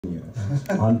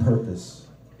on purpose.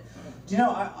 Do you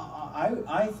know,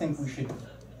 I think we should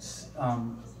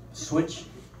switch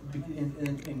in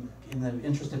the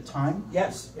interest of time.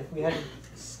 Yes. If we had to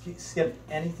skip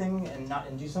anything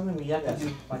and do something, we have to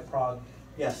do my Prague.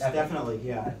 Yes, definitely,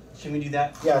 yeah. Should we do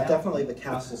that? Yeah, definitely the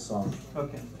castle song.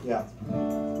 Okay. Yeah.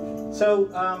 So,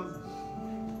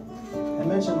 I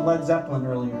mentioned Led Zeppelin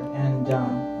earlier, and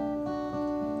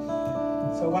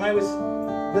so when I was,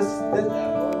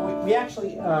 we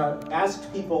actually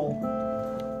asked people,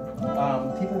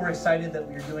 people were excited that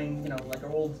we were doing, like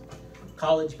our old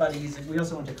college buddies, and we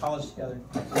also went to college together.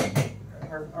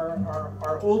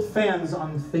 Our old fans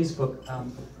on Facebook,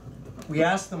 we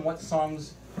asked them what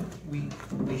songs we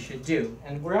should do,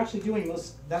 and we're actually doing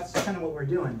this. That's kind of what we're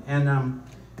doing. And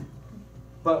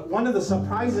but one of the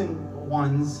surprising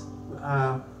ones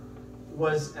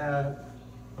was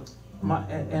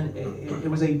it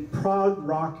was a prog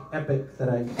rock epic that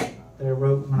I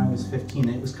wrote when I was 15.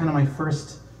 It was kind of my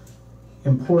first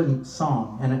important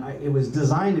song, and it was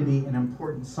designed to be an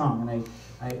important song. And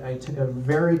I took a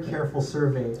very careful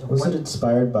survey. Was it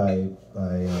inspired by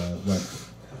what?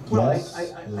 Well, yes?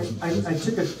 I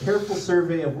took a careful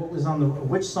survey of what was on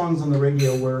which songs on the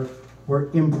radio were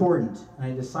important, and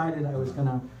I decided I was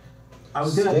gonna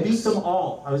beat them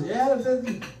all.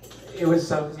 It was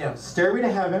Stairway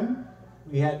to Heaven.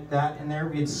 We had that in there.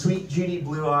 We had Sweet Judy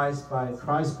Blue Eyes by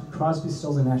Crosby,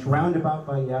 Stills and Nash. Roundabout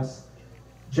by Yes.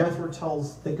 Jethro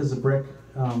Tull's Thick as a Brick.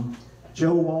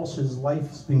 Joe Walsh's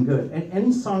Life's Been Good. And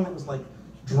any song that was like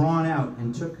drawn out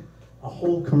and took a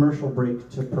whole commercial break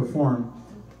to perform,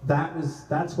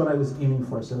 that's what I was aiming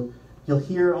for. So you'll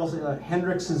hear also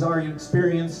Hendrix's Are You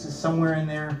Experienced is somewhere in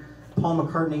there. Paul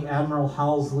McCartney, Admiral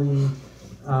Halsey,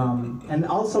 and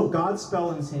also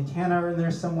Godspell and Santana are in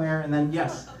there somewhere. And then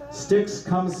yes, Styx,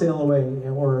 Come Sail Away,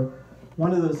 or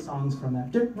one of those songs from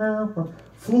that.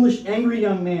 Foolish Angry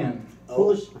Young Man.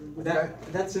 Foolish.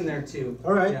 That's in there too.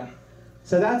 All right. Yeah.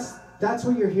 So that's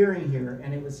what you're hearing here,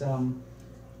 and it was.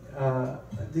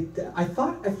 I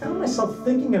found myself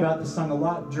thinking about this song a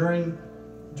lot during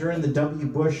the W.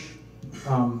 Bush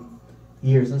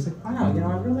years. I was like, wow,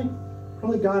 I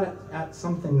really got at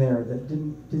something there that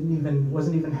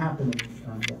wasn't even happening.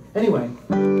 Anyway,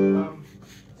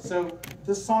 so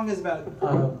this song has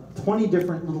about 20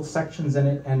 different little sections in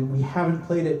it, and we haven't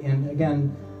played it in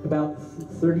about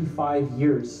 35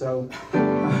 years. So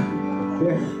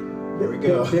bear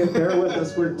with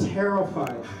us. We're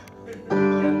terrified.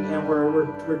 And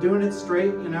we're doing it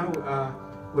straight,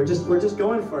 We're just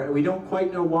going for it. We don't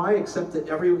quite know why, except that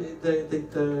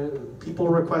the people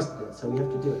requested it, so we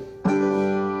have to do it.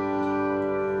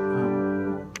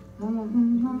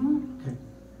 Okay.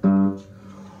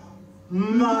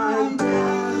 My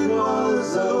dad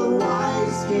was a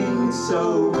wise king,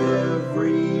 so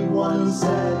everyone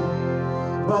said,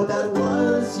 but that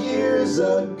was years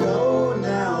ago.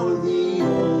 Now the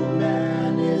old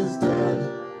man is dead.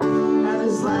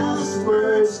 His last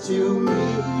words to me,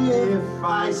 if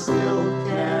I still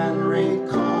can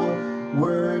recall,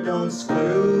 were don't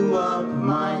screw up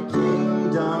my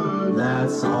kingdom,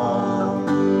 that's all.